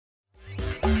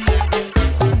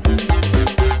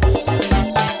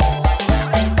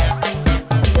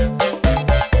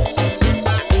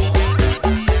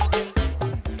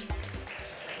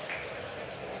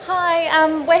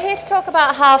to talk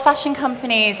about how fashion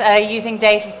companies are using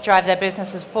data to drive their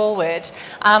businesses forward.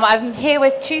 I'm here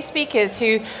with two speakers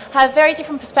who have very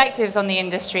different perspectives on the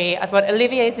industry. I've got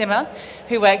Olivier Zimmer,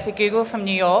 who works at Google from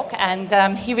New York,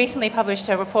 and he recently published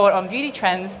a report on beauty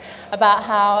trends about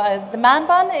how the man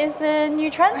bun is the new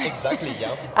trend. Exactly,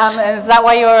 yeah. Is that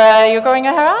why you're growing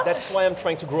your hair out? That's why I'm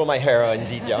trying to grow my hair,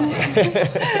 indeed,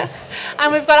 yeah.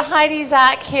 And we've got Heidi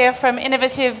Zak here from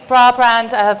innovative bra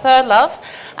brand Third Love,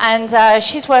 and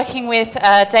she's working with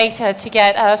data to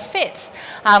get fit,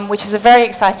 which is a very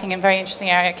exciting and very interesting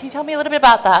area. Can you tell me a little bit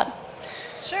about that?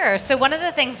 Sure. So one of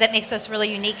the things that makes us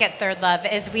really unique at Third Love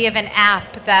is we have an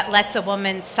app that lets a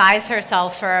woman size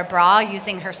herself for a bra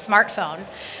using her smartphone.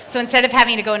 So instead of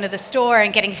having to go into the store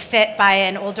and getting fit by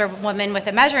an older woman with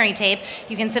a measuring tape,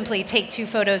 you can simply take 2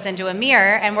 photos into a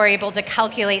mirror and we're able to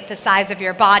calculate the size of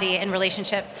your body in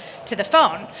relationship to the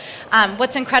phone.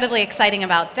 What's incredibly exciting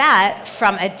about that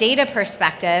from a data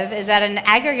perspective is at an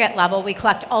aggregate level, we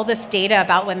collect all this data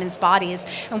about women's bodies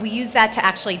and we use that to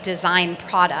actually design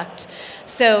product.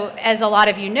 So as a lot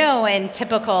of you know, in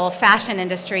typical fashion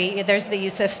industry, there's the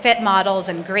use of fit models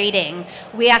and grading.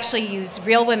 We actually use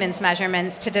real women's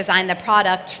measurements to design the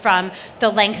product from the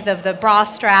length of the bra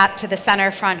strap to the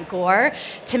center front gore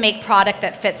to make product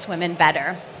that fits women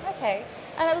better. Okay.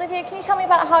 And Olivia, can you tell me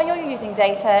about how you're using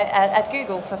data at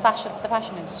Google for the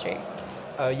fashion industry?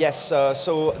 Yes,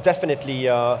 so definitely.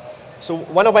 So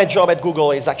one of my jobs at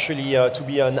Google is actually to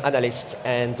be an analyst,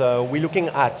 and we're looking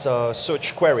at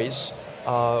search queries,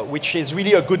 which is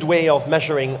really a good way of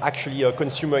measuring actually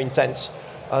consumer intent.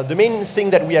 The main thing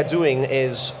that we are doing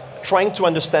is trying to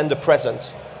understand the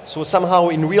present. So somehow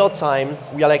in real time,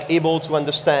 we are able to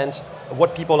understand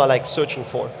what people are searching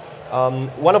for.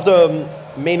 One of the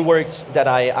main works that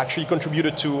I actually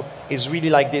contributed to is really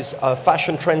this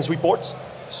fashion trends report.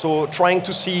 So trying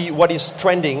to see what is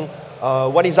trending,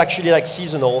 what is actually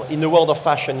seasonal in the world of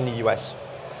fashion in the US.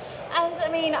 And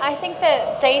I mean, I think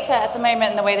that data at the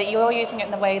moment, and the way that you're using it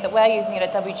and the way that we're using it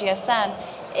at WGSN,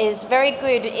 is very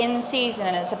good in season,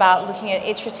 and it's about looking at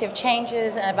iterative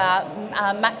changes and about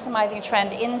maximizing a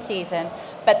trend in season.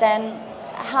 But then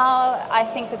how I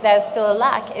think that there's still a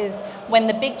lack is when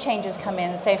the big changes come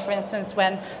in, say for instance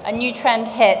when a new trend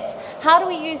hits, how do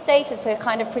we use data to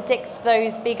kind of predict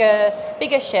those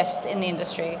bigger shifts in the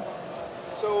industry?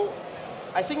 So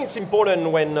I think it's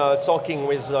important when talking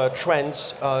with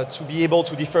trends to be able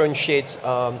to differentiate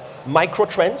micro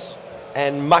trends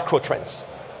and macro trends.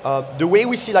 The way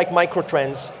we see micro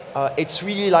trends, it's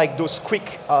really those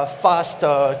quick, fast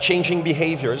changing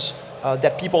behaviors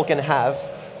that people can have.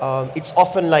 It's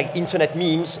often internet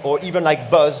memes or even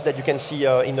buzz that you can see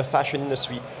in the fashion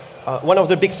industry. One of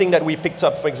the big things that we picked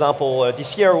up, for example,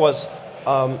 this year was,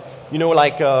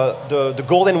 the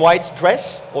gold and white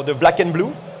dress or the black and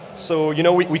blue. So,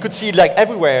 we could see it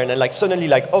everywhere and then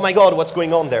suddenly oh my God, what's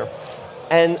going on there?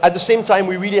 And at the same time,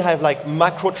 we really have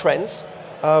macro trends,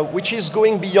 which is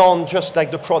going beyond just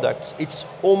the product. It's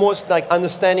almost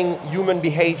understanding human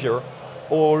behavior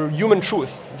or human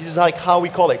truth. This is how we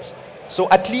call it. So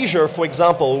athleisure, for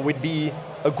example, would be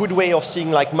a good way of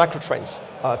seeing macro trends.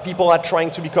 People are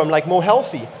trying to become more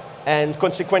healthy, and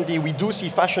consequently, we do see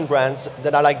fashion brands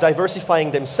that are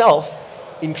diversifying themselves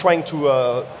in trying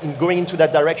to in going into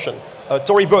that direction.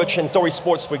 Tory Burch and Tory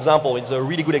Sports, for example, is a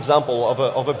really good example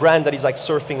of a brand that is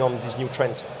surfing on these new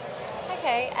trends.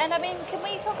 Okay, and I mean, can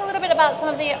we talk a little bit about some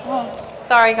of the?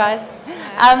 Sorry, guys.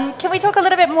 Can we talk a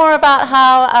little bit more about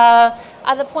how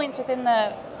other points within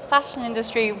the fashion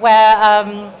industry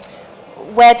where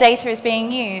data is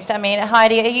being used? I mean,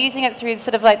 Heidi, are you using it through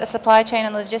sort of the supply chain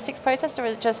and logistics process, or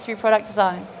is it just through product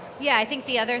design? Yeah, I think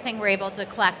the other thing we're able to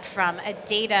collect from a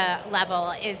data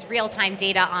level is real-time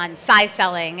data on size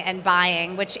selling and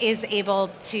buying, which is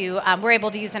able to, we're able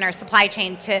to use in our supply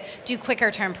chain to do quicker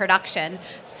turn production.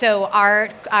 So our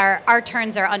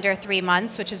turns are under 3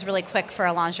 months, which is really quick for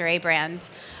a lingerie brand.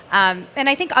 And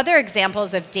I think other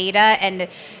examples of data and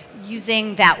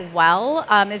using that well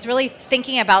is really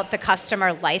thinking about the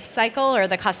customer life cycle or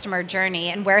the customer journey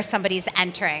and where somebody's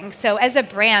entering. So as a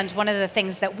brand, one of the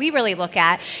things that we really look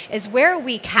at is where are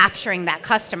we capturing that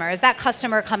customer? Is that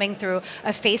customer coming through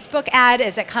a Facebook ad?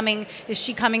 Is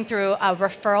she coming through a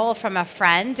referral from a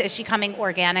friend? Is she coming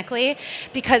organically?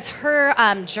 Because her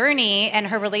journey and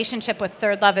her relationship with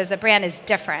Third Love as a brand is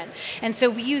different. And so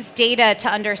we use data to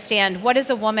understand what does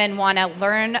a woman want to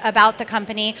learn about the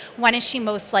company? When is she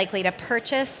most likely to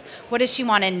purchase? What does she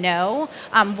want to know?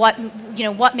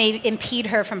 What may impede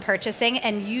her from purchasing,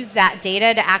 and use that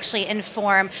data to actually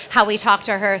inform how we talk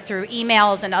to her through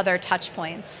emails and other touch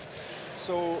points.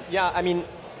 So yeah, I mean,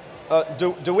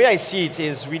 The way I see it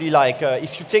is really like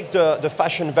if you take the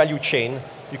fashion value chain,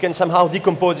 you can somehow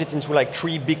decompose it into like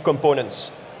 3 big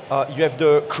components. You have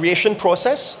the creation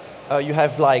process, you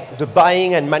have like the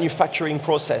buying and manufacturing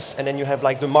process, and then you have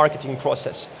like the marketing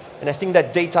process. And I think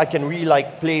that data can really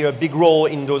like play a big role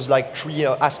in those like 3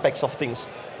 aspects of things.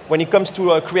 When it comes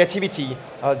to creativity,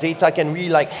 data can really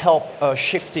like help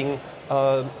shifting,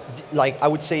 like I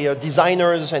would say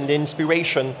designers and the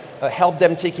inspiration, help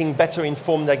them taking better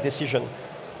informed like decision.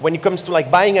 When it comes to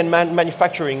like buying and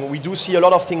manufacturing, we do see a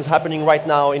lot of things happening right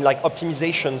now in like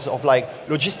optimizations of like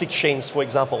logistic chains, for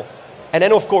example. And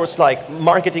then of course, like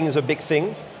marketing is a big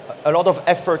thing. A lot of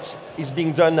effort is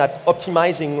being done at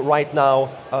optimizing right now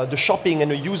the shopping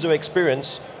and the user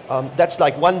experience. That's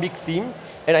like one big theme.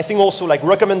 And I think also like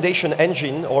recommendation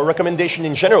engine or recommendation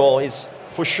in general is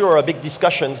for sure a big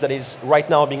discussion that is right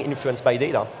now being influenced by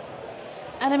data.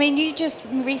 And I mean, you just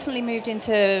recently moved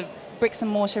into bricks and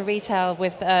mortar retail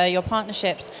with your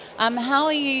partnerships. How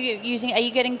are you using, are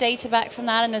you getting data back from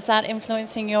that, and is that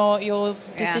influencing your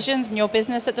decisions and your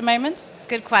business at the moment?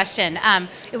 Good question.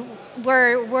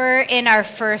 We're in our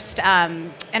first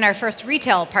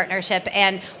retail partnership,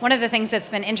 and one of the things that's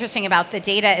been interesting about the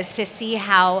data is to see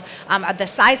how the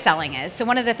size selling is. So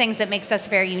one of the things that makes us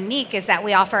very unique is that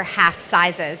we offer half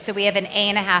sizes. So we have an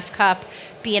A.5 cup,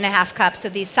 B.5 cup, so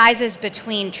these sizes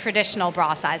between traditional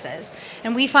bra sizes.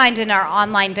 And we find in our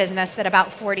online business that about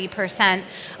 40%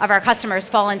 of our customers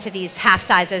fall into these half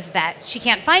sizes that she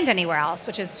can't find anywhere else,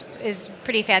 which is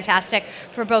pretty fantastic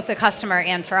for both the customer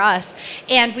and for us.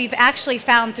 And we've actually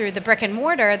found through the brick and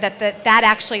mortar that that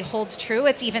actually holds true.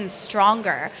 It's even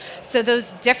stronger. So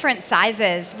those different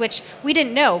sizes, which we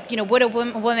didn't know, would a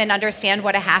woman understand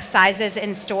what a half size is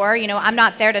in store? I'm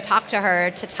not there to talk to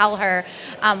her, to tell her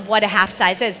what a half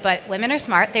size is, but women are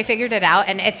smart. They figured it out,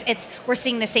 and we're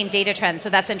seeing the same data trends, so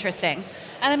that's interesting.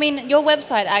 And I mean, your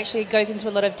website actually goes into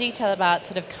a lot of detail about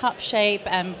sort of cup shape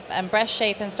and breast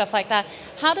shape and stuff like that.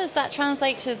 How does that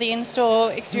translate to the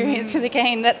in-store experience? Because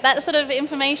again, that sort of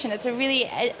information, it's a really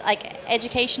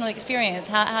educational experience.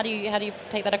 How do you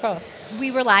take that across? We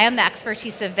rely on the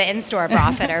expertise of the in-store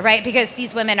bra fitter, right? Because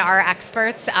these women are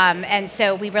experts, and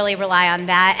so we really rely on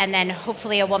that. And then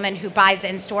hopefully a woman who buys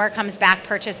in-store comes back,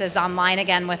 purchases online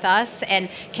again with us, and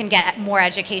can get more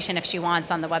education if she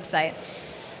wants on the website.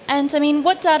 And I mean,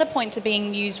 what data points are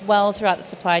being used well throughout the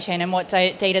supply chain, and what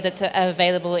data that's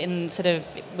available in sort of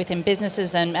within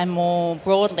businesses and more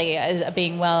broadly are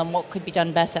being well, and what could be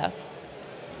done better?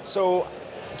 So,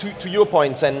 to your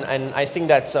points, and I think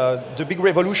that the big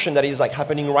revolution that is like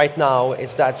happening right now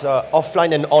is that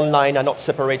offline and online are not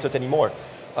separated anymore.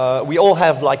 We all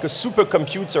have like a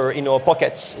supercomputer in our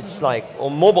pockets. It's like a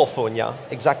mobile phone, yeah,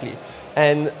 exactly.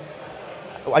 And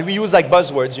we use like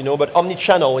buzzwords, but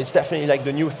omni-channel is definitely like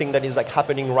the new thing that is like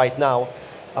happening right now.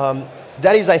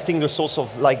 That is, I think, the source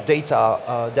of like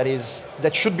data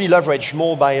that should be leveraged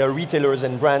more by retailers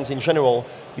and brands in general,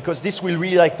 because this will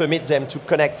really like permit them to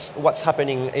connect what's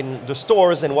happening in the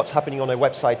stores and what's happening on their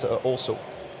website also.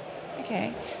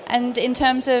 Okay. And in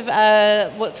terms of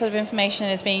what sort of information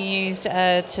is being used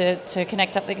to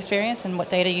connect up the experience and what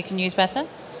data you can use better?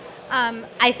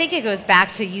 I think it goes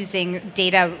back to using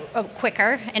data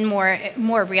quicker and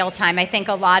more real time. I think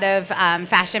a lot of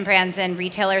fashion brands and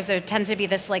retailers, there tends to be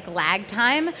this like lag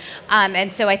time,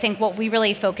 and so I think what we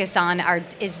really focus on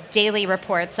is daily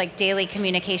reports, like daily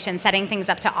communication, setting things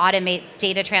up to automate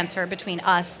data transfer between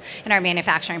us and our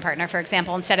manufacturing partner, for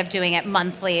example, instead of doing it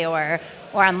monthly or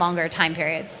on longer time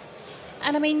periods.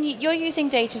 And I mean, you're using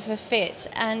data for fit,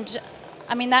 and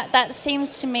I mean, that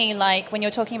seems to me like when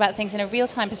you're talking about things in a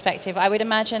real-time perspective, I would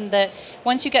imagine that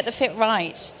once you get the fit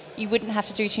right, you wouldn't have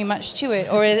to do too much to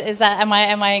it. Or am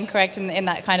I incorrect in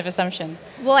that kind of assumption?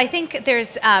 Well, I think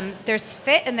there's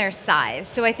fit and there's size.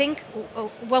 So I think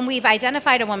when we've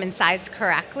identified a woman's size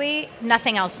correctly,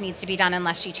 nothing else needs to be done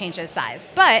unless she changes size.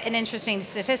 But an interesting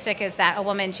statistic is that a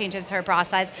woman changes her bra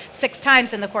size 6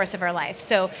 times in the course of her life.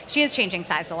 So she is changing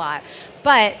size a lot.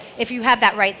 But if you have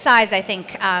that right size, I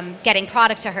think getting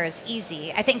product to her is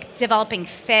easy. I think developing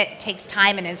fit takes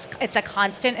time, and it's a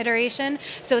constant iteration.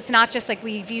 So it's not just like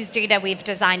we've used data, we've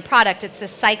designed product. It's a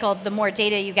cycle. The more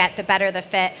data you get, the better the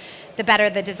fit, the better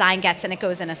the design gets, and it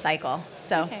goes in a cycle.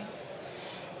 So. Okay.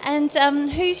 And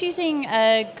who's using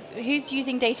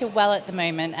data well at the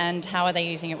moment, and how are they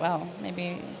using it well? Maybe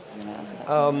you want to answer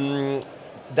that.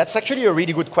 That's actually a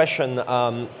really good question.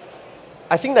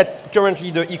 I think that currently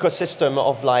the ecosystem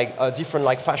of like a different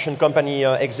like fashion company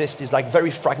exists is like very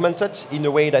fragmented in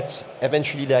a way that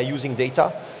eventually they are using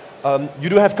data. You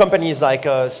do have companies like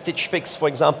Stitch Fix, for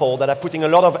example, that are putting a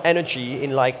lot of energy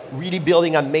in like really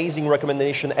building amazing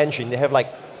recommendation engine. They have like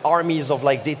armies of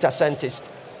like data scientists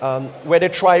where they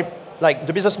try, like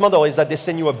the business model is that they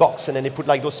send you a box and then they put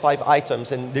like those 5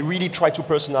 items and they really try to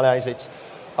personalize it.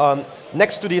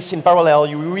 Next to this, in parallel,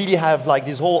 you really have like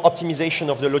this whole optimization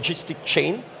of the logistic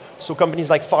chain. So companies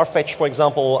like Farfetch, for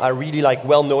example, are really like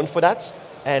well known for that.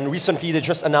 And recently, they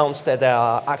just announced that they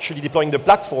are actually deploying the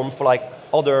platform for like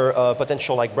other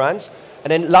potential like brands.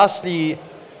 And then lastly,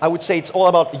 I would say it's all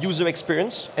about user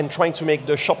experience and trying to make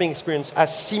the shopping experience as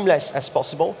seamless as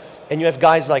possible. And you have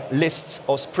guys like Lyst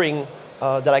or Spring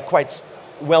that are quite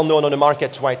well known on the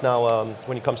market right now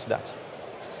when it comes to that.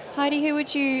 Heidi, who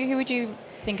would you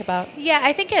think about? Yeah,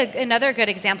 I think another good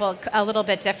example, a little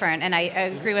bit different, and I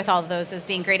agree with all of those as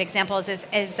being great examples,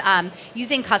 is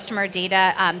using customer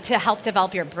data to help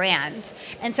develop your brand.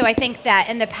 And so I think that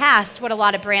in the past, what a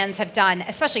lot of brands have done,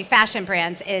 especially fashion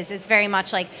brands, is it's very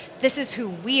much like, this is who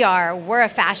we are, we're a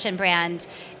fashion brand,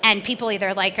 and people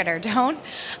either like it or don't.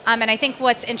 And I think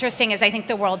what's interesting is I think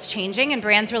the world's changing and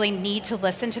brands really need to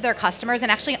listen to their customers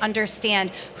and actually understand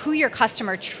who your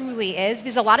customer truly is,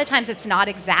 because a lot of times it's not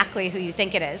exactly who you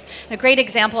think it is. And a great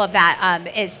example of that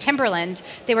is Timberland.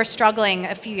 They were struggling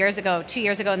a few years ago, 2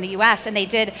 years ago in the US, and they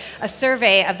did a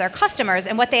survey of their customers,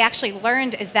 and what they actually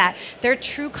learned is that their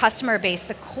true customer base,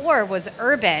 the core, was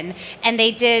urban, and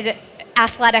they did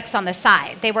athletics on the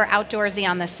side. They were outdoorsy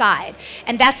on the side.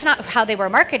 And that's not how they were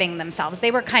marketing themselves.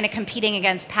 They were kind of competing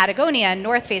against Patagonia and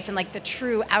North Face and like the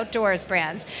true outdoors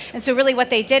brands. And so really what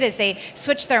they did is they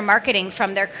switched their marketing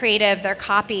from their creative, their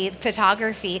copy,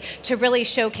 photography, to really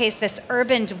showcase this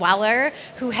urban dweller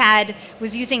who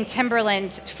was using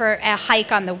Timberland for a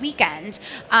hike on the weekend.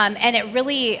 And it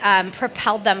really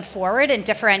propelled them forward and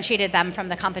differentiated them from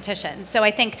the competition. So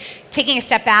I think taking a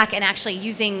step back and actually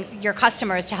using your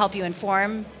customers to help you inform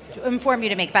you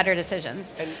to make better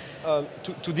decisions. And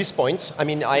to this point, I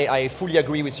mean, I fully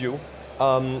agree with you.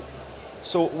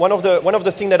 So one of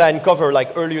the things that I uncovered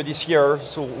like earlier this year,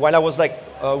 so while I was like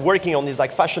working on this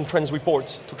like fashion trends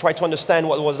report to try to understand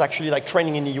what was actually like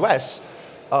trending in the US,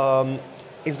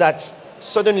 is that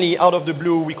suddenly out of the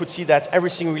blue we could see that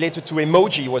everything related to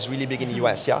emoji was really big in the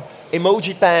US. Yeah,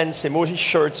 emoji pants, emoji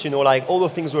shirts, you know, like all the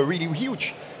things were really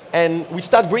huge. And we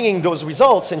start bringing those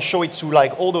results and show it to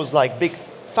like all those like big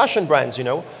fashion brands, you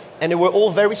know, and they were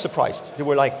all very surprised. They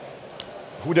were like,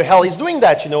 who the hell is doing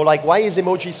that? You know, like why is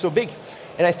emoji so big?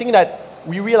 And I think that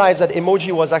we realized that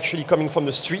emoji was actually coming from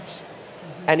the streets,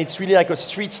 and it's really like a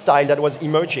street style that was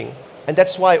emerging. And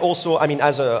that's why also, I mean,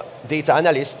 as a data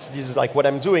analyst, this is like what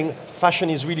I'm doing, fashion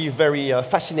is really very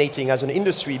fascinating as an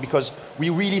industry, because we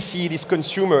really see this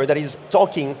consumer that is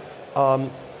talking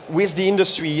with the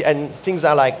industry, and things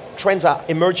are like, trends are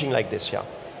emerging like this, yeah.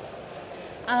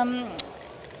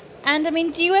 And I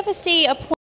mean, do you ever see a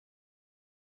point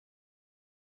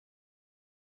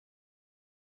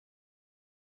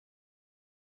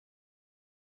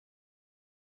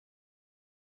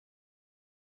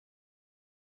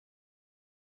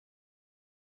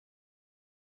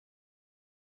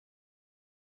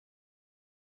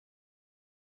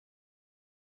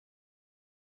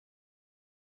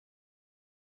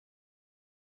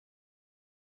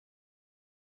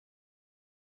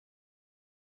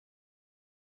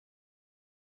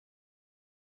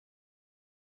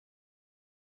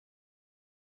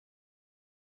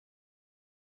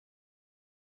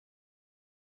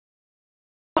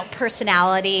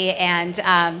personality and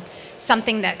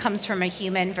something that comes from a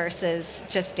human versus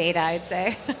just data, I'd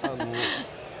say.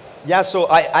 Yeah, so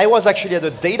I was actually at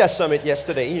the data summit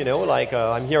yesterday, you know, like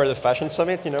I'm here at the fashion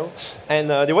summit, you know, and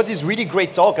there was this really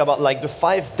great talk about like the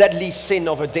 5 deadly sins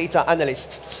of a data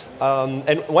analyst.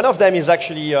 And one of them is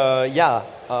actually,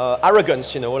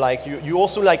 arrogance, you know, like you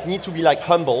also like need to be like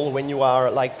humble when you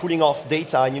are like pulling off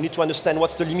data, and you need to understand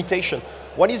what's the limitation.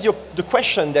 What is the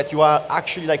question that you are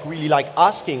actually like really like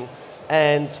asking,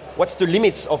 and what's the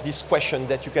limits of this question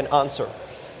that you can answer?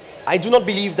 I do not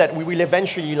believe that we will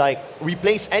eventually like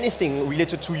replace anything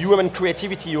related to human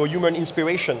creativity or human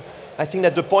inspiration. I think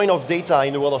that the point of data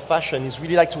in the world of fashion is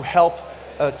really like to help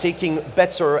taking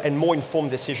better and more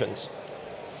informed decisions.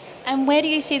 And where do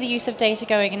you see the use of data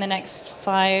going in the next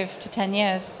 5 to 10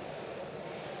 years?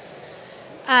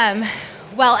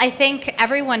 Well, I think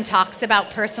everyone talks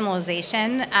about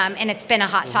personalization, and it's been a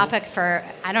hot topic for,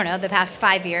 I don't know, the past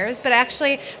 5 years, but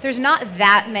actually there's not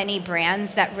that many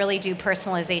brands that really do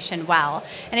personalization well.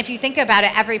 And if you think about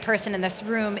it, every person in this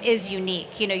room is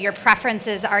unique. You know, your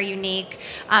preferences are unique.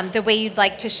 The way you'd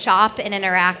like to shop and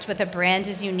interact with a brand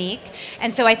is unique.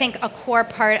 And so I think a core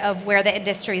part of where the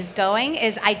industry is going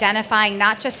is identifying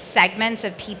not just segments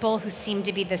of people who seem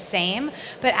to be the same,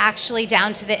 but actually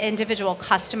down to the individual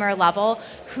customer level,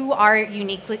 who are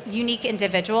unique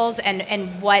individuals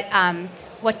and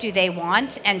what do they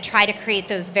want, and try to create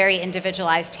those very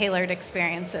individualized, tailored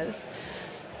experiences.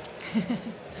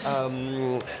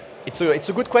 It's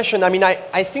a good question. I mean,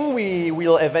 I think we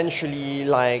will eventually,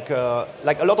 like a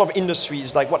lot of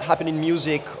industries, like what happened in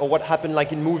music or what happened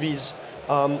like in movies,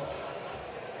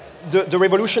 the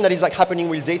revolution that is like happening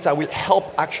with data will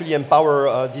help actually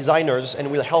empower designers,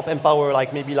 and will help empower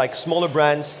like maybe like smaller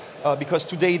brands, because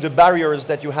today the barriers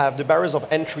that you have, the barriers of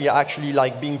entry are actually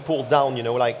like being pulled down, you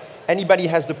know, like anybody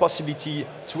has the possibility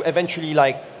to eventually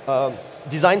like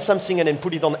design something and then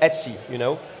put it on Etsy, you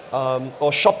know.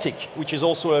 Or Shoptic, which is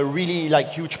also a really like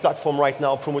huge platform right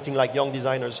now promoting like young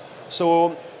designers.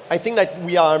 So I think that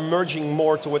we are merging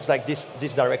more towards like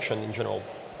this direction in general.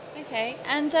 Okay,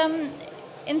 and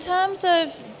in terms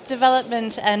of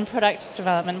development and product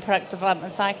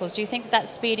development cycles, do you think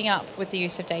that's speeding up with the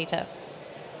use of data?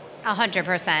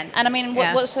 100%. And I mean,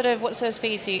 what sort of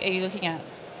speeds are you looking at?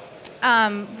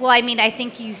 Well, I mean, I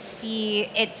think you see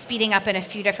it speeding up in a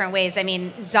few different ways. I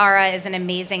mean, Zara is an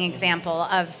amazing example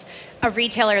of a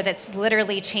retailer that's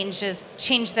literally changed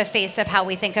the face of how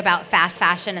we think about fast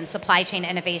fashion and supply chain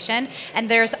innovation. And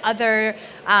there's other,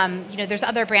 there's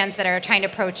other brands that are trying to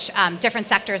approach different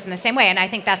sectors in the same way. And I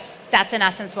think that's in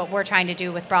essence what we're trying to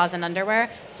do with bras and underwear.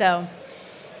 So.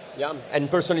 Yeah, and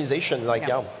personalization, like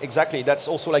exactly. That's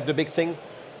also like the big thing.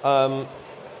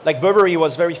 Like Burberry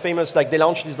was very famous, like they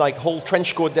launched this like whole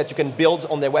trench coat that you can build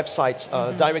on their websites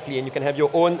directly, and you can have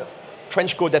your own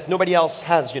trench coat that nobody else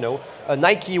has, you know.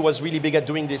 Nike was really big at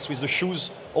doing this with the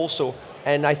shoes also,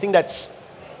 and I think that's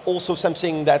also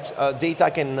something that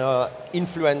data can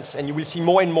influence, and you will see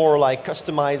more and more like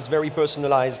customized, very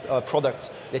personalized product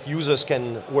that users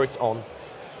can work on.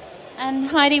 And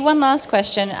Heidi, one last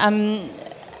question.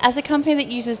 As a company that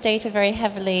uses data very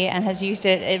heavily and has used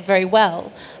it very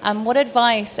well, what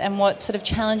advice and what sort of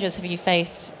challenges have you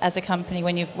faced as a company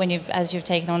as you've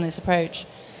taken on this approach?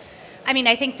 I mean,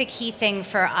 I think the key thing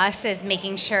for us is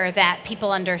making sure that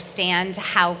people understand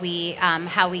how we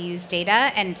use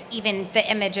data, and even the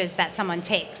images that someone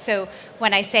takes. So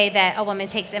when I say that a woman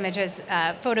takes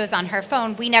photos on her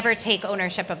phone, we never take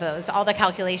ownership of those. All the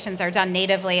calculations are done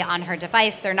natively on her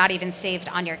device. They're not even saved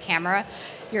on your camera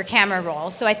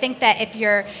roll. So I think that if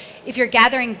you're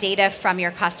gathering data from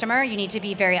your customer, you need to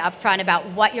be very upfront about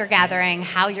what you're gathering,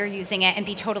 how you're using it, and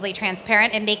be totally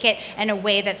transparent and make it in a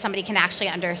way that somebody can actually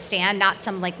understand, not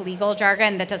some like legal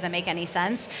jargon that doesn't make any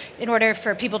sense, in order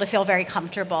for people to feel very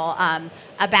comfortable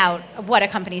about what a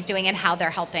company's doing and how they're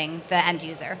helping the end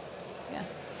user.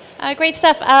 Yeah. Great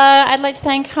stuff. I'd like to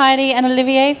thank Heidi and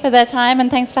Olivier for their time,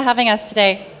 and thanks for having us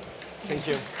today. Thank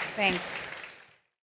you. Thanks.